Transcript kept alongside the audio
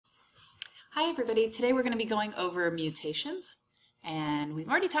Hi everybody, today we're going to be going over mutations, and we've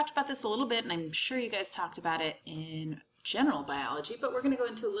already talked about this a little bit, and I'm sure you guys talked about it in general biology, but we're going to go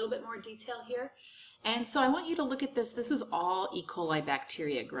into a little bit more detail here. And so I want you to look at this. This is all E. coli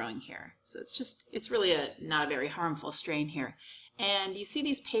bacteria growing here. So it's really not a very harmful strain here. And you see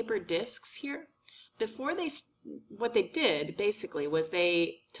these paper discs here? What they did basically was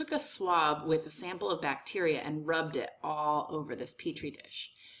they took a swab with a sample of bacteria and rubbed it all over this petri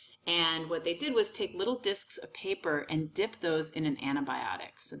dish. And what they did was take little discs of paper and dip those in an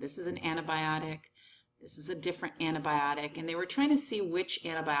antibiotic. So this is an antibiotic, this is a different antibiotic, and they were trying to see which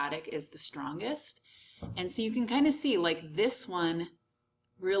antibiotic is the strongest. And so you can kind of see, like, this one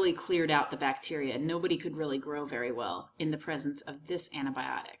really cleared out the bacteria. Nobody could really grow very well in the presence of this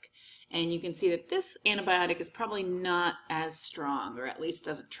antibiotic. And you can see that this antibiotic is probably not as strong, or at least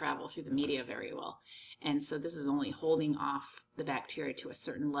doesn't travel through the media very well. And so this is only holding off the bacteria to a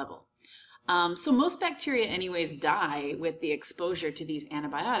certain level. So most bacteria anyways die with the exposure to these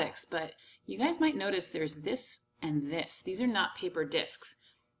antibiotics, but you guys might notice there's this and this. These are not paper discs.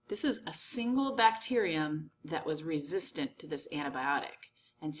 This is a single bacterium that was resistant to this antibiotic.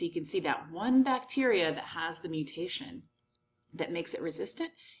 And so you can see that one bacteria that has the mutation that makes it resistant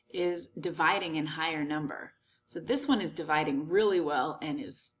is dividing in higher number. So this one is dividing really well and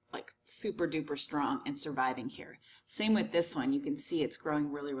is like super duper strong and surviving here. Same with this one. You can see it's growing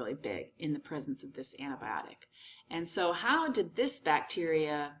really, really big in the presence of this antibiotic. And so how did this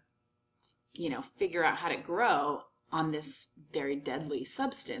bacteria, figure out how to grow on this very deadly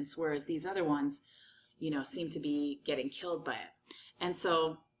substance, whereas these other ones, seem to be getting killed by it? And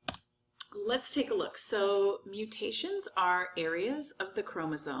so let's take a look. So mutations are areas of the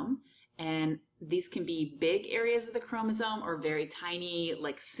chromosome, and these can be big areas of the chromosome or very tiny,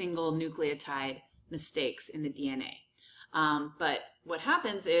 like single nucleotide mistakes in the DNA. But what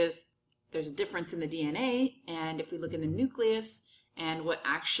happens is there's a difference in the DNA, and if we look in the nucleus and what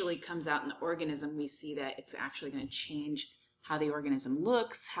actually comes out in the organism, we see that it's actually going to change how the organism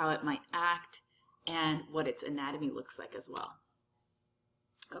looks, how it might act, and what its anatomy looks like as well.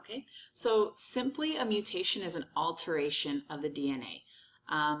 Okay, so simply a mutation is an alteration of the DNA.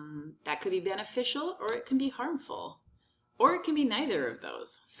 That could be beneficial, or it can be harmful, or it can be neither of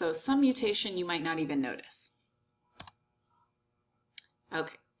those. So some mutation you might not even notice.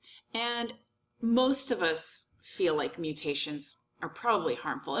 Okay, and most of us feel like mutations are probably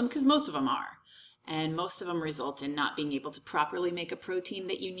harmful, and because most of them are. And most of them result in not being able to properly make a protein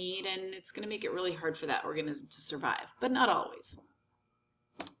that you need, and it's going to make it really hard for that organism to survive, but not always.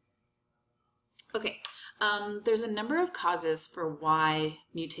 Okay, there's a number of causes for why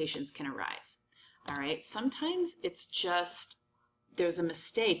mutations can arise. All right, sometimes it's just there's a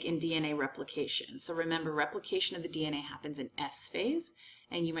mistake in DNA replication. So remember, replication of the DNA happens in S phase,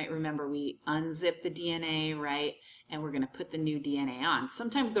 and you might remember we unzip the DNA, right, and we're going to put the new DNA on.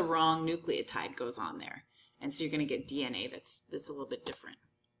 Sometimes the wrong nucleotide goes on there, and so you're going to get DNA that's a little bit different.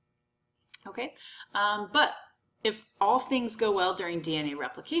 Okay, but if all things go well during DNA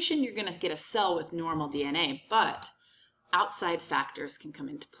replication, you're going to get a cell with normal DNA, but outside factors can come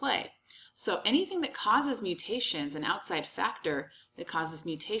into play. So anything that causes mutations, an outside factor that causes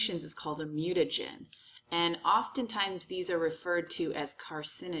mutations, is called a mutagen. And oftentimes these are referred to as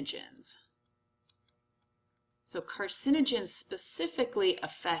carcinogens. So carcinogens specifically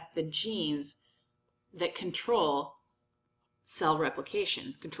affect the genes that control cell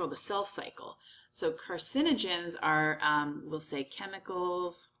replication, control the cell cycle. So carcinogens are, we'll say,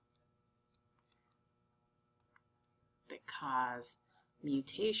 chemicals that cause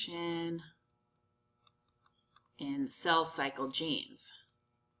mutation in cell cycle genes.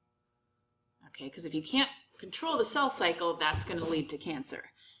 Okay, because if you can't control the cell cycle, that's going to lead to cancer.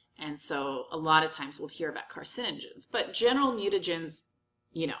 And so a lot of times we'll hear about carcinogens. But general mutagens,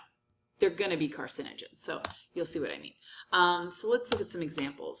 they're going to be carcinogens. So you'll see what I mean. So let's look at some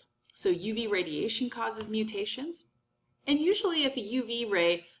examples. So UV radiation causes mutations, and usually if a UV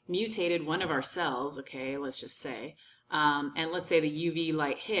ray mutated one of our cells, okay, let's just say, and let's say the UV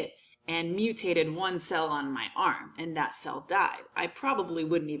light hit and mutated one cell on my arm and that cell died, I probably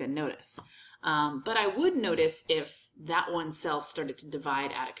wouldn't even notice. But I would notice if that one cell started to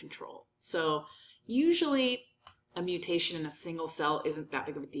divide out of control. So usually a mutation in a single cell isn't that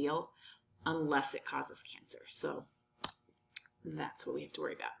big of a deal unless it causes cancer. So that's what we have to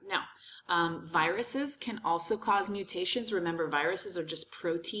worry about. Now, viruses can also cause mutations. Remember, viruses are just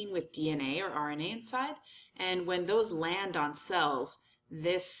protein with DNA or RNA inside. And when those land on cells,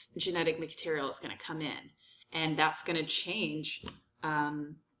 this genetic material is going to come in. And that's going to change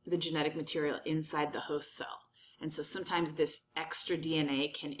the genetic material inside the host cell. And so sometimes this extra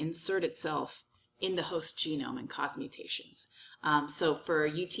DNA can insert itself in the host genome and cause mutations. So for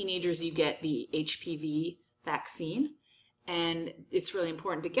you teenagers, you get the HPV vaccine, and it's really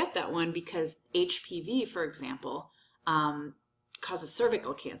important to get that one because HPV, for example, causes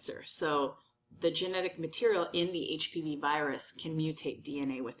cervical cancer. So the genetic material in the HPV virus can mutate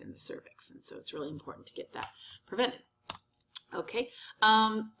DNA within the cervix, and so it's really important to get that prevented. Okay,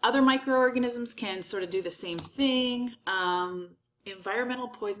 other microorganisms can sort of do the same thing. Environmental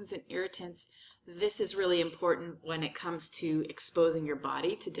poisons and irritants, this is really important when it comes to exposing your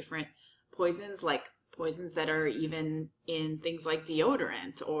body to different poisons, like poisons that are even in things like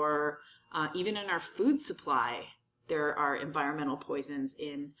deodorant or even in our food supply. There are environmental poisons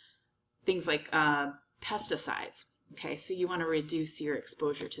in things like pesticides. Okay, so you want to reduce your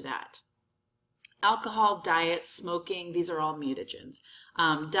exposure to that. Alcohol, diet, smoking, these are all mutagens.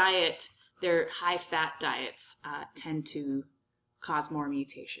 Diet, their high-fat diets tend to cause more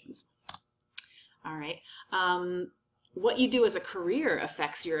mutations. All right. What you do as a career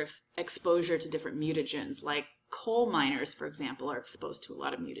affects your exposure to different mutagens. Like coal miners, for example, are exposed to a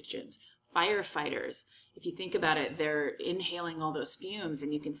lot of mutagens. Firefighters, if you think about it, they're inhaling all those fumes,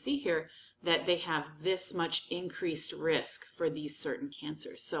 and you can see here that they have this much increased risk for these certain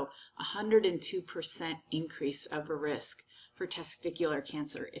cancers. So 102% increase of a risk for testicular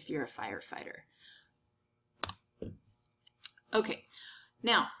cancer if you're a firefighter. Okay,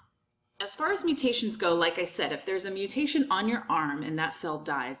 now, as far as mutations go, like I said, if there's a mutation on your arm and that cell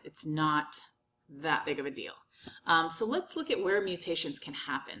dies, it's not that big of a deal. So let's look at where mutations can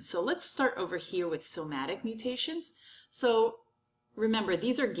happen. So let's start over here with somatic mutations. So remember,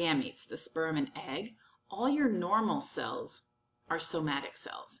 these are gametes, the sperm and egg. All your normal cells are somatic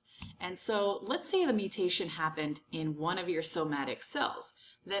cells. And so let's say the mutation happened in one of your somatic cells.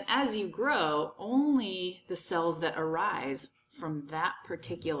 Then as you grow, only the cells that arise from that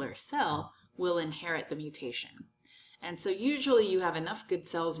particular cell will inherit the mutation. And so usually you have enough good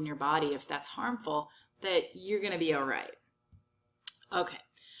cells in your body, if that's harmful, that you're going to be all right. Okay,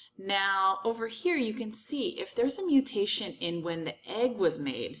 now over here you can see if there's a mutation in when the egg was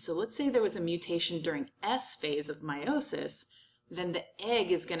made. So let's say there was a mutation during S phase of meiosis, then the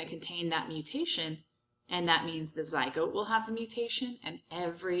egg is going to contain that mutation, and that means the zygote will have the mutation and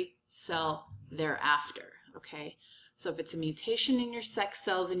every cell thereafter. Okay, so if it's a mutation in your sex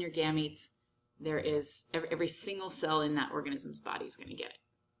cells and your gametes, there is every single cell in that organism's body is going to get it.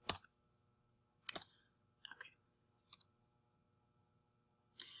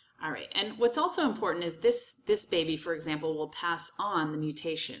 All right, and what's also important is this baby, for example, will pass on the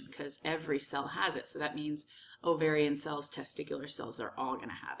mutation because every cell has it. So that means ovarian cells, testicular cells, they're all going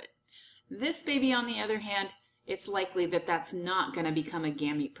to have it. This baby, on the other hand, it's likely that that's not going to become a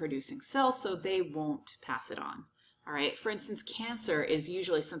gamete-producing cell, so they won't pass it on. All right, for instance, cancer is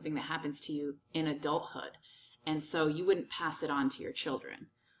usually something that happens to you in adulthood, and so you wouldn't pass it on to your children.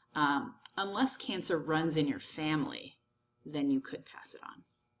 Unless cancer runs in your family, then you could pass it on.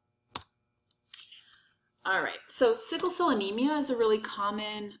 All right, so sickle cell anemia is a really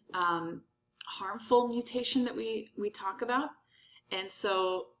common harmful mutation that we talk about. And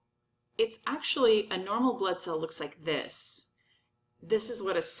so it's actually, a normal blood cell looks like this. This is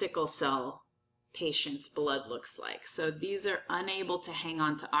what a sickle cell patient's blood looks like. So these are unable to hang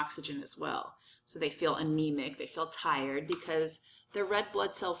on to oxygen as well. So they feel anemic, they feel tired because their red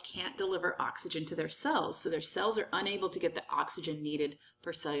blood cells can't deliver oxygen to their cells. So their cells are unable to get the oxygen needed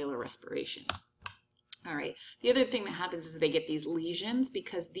for cellular respiration. All right, the other thing that happens is they get these lesions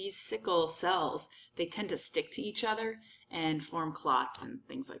because these sickle cells, they tend to stick to each other and form clots and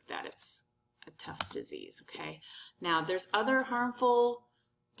things like that. It's a tough disease, okay? Now, there's other harmful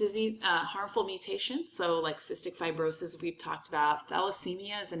harmful mutations, so like cystic fibrosis we've talked about.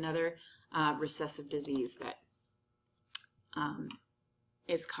 Thalassemia is another recessive disease that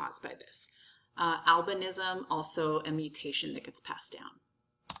is caused by this. Albinism, also a mutation that gets passed down.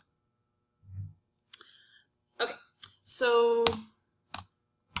 Okay, so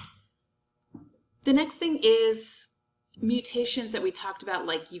the next thing is mutations that we talked about,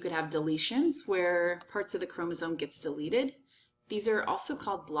 like you could have deletions where parts of the chromosome gets deleted. These are also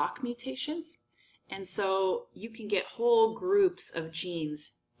called block mutations. And so you can get whole groups of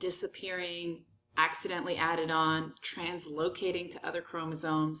genes disappearing, accidentally added on, translocating to other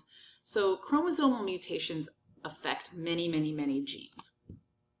chromosomes. So chromosomal mutations affect many, many, many genes.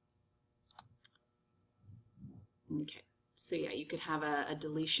 Okay, so yeah, you could have a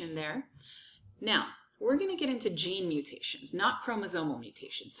deletion there. Now, we're going to get into gene mutations, not chromosomal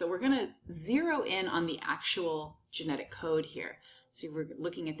mutations. So we're going to zero in on the actual genetic code here. So we're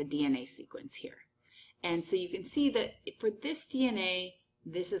looking at the DNA sequence here. And so you can see that for this DNA,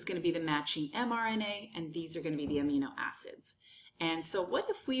 this is going to be the matching mRNA, and these are going to be the amino acids. And so what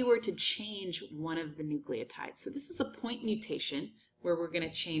if we were to change one of the nucleotides? So this is a point mutation where we're going to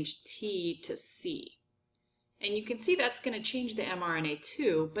change T to C. And you can see that's going to change the mRNA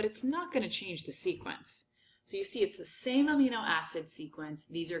too, but it's not going to change the sequence. So you see it's the same amino acid sequence.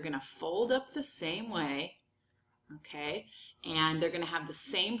 These are going to fold up the same way, okay? And they're going to have the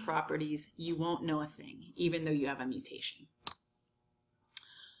same properties. You won't know a thing, even though you have a mutation.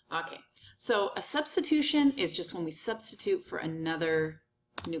 Okay, so a substitution is just when we substitute for another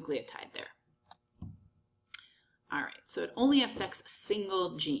nucleotide there. All right, so it only affects a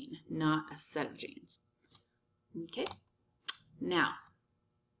single gene, not a set of genes. Okay, now,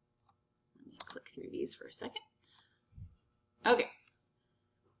 let me click through these for a second. Okay,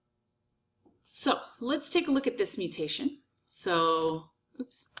 so let's take a look at this mutation. So,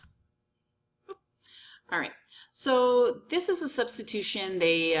 oops. All right, so this is a substitution.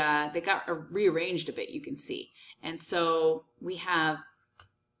 They got rearranged a bit, you can see. And so we have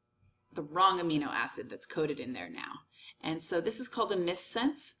the wrong amino acid that's coded in there now. And so this is called a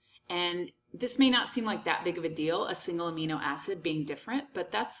missense. And this may not seem like that big of a deal, a single amino acid being different,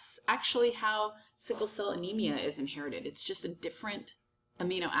 but that's actually how sickle cell anemia is inherited. It's just a different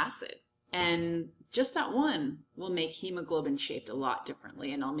amino acid. And just that one will make hemoglobin shaped a lot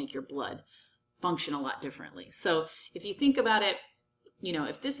differently, and it'll make your blood function a lot differently. So if you think about it, you know,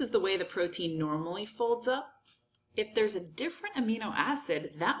 if this is the way the protein normally folds up, if there's a different amino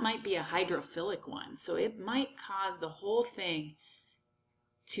acid, that might be a hydrophilic one. So it might cause the whole thing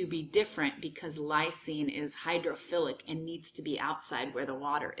to be different because lysine is hydrophilic and needs to be outside where the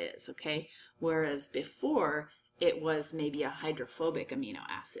water is, okay? Whereas before, it was maybe a hydrophobic amino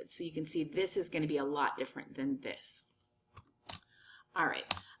acid. So you can see this is going to be a lot different than this. All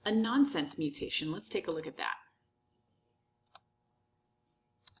right, a nonsense mutation. Let's take a look at that.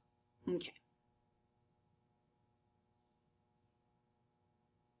 Okay.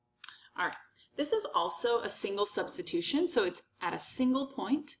 All right, this is also a single substitution, so it's at a single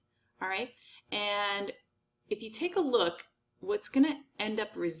point, all right? And if you take a look, what's going to end up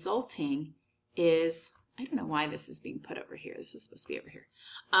resulting is, I don't know why this is being put over here. This is supposed to be over here.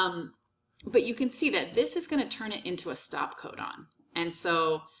 But you can see that this is going to turn it into a stop codon. And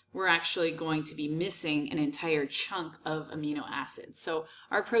so we're actually going to be missing an entire chunk of amino acids. So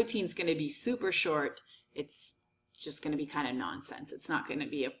our protein's going to be super short. It's just going to be kind of nonsense. It's not going to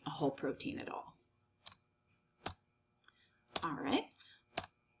be a whole protein at all. All right.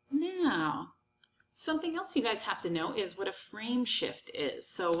 Now, something else you guys have to know is what a frame shift is.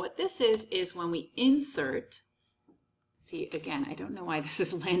 So what this is when we insert, see again, I don't know why this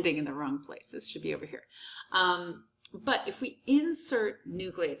is landing in the wrong place. This should be over here. But if we insert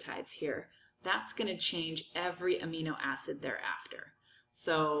nucleotides here, that's going to change every amino acid thereafter.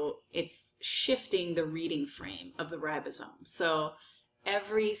 So it's shifting the reading frame of the ribosome. So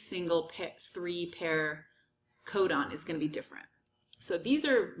every single 3-pair codon is going to be different. So these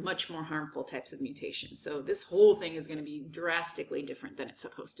are much more harmful types of mutations. So this whole thing is going to be drastically different than it's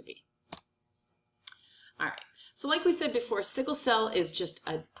supposed to be. All right. So like we said before, sickle cell is just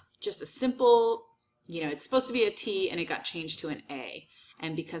a simple, you know, it's supposed to be a T and it got changed to an A.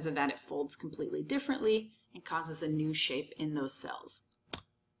 And because of that, it folds completely differently and causes a new shape in those cells.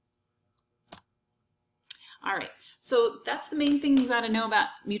 All right, so that's the main thing you got to know about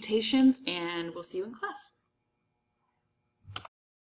mutations, and we'll see you in class.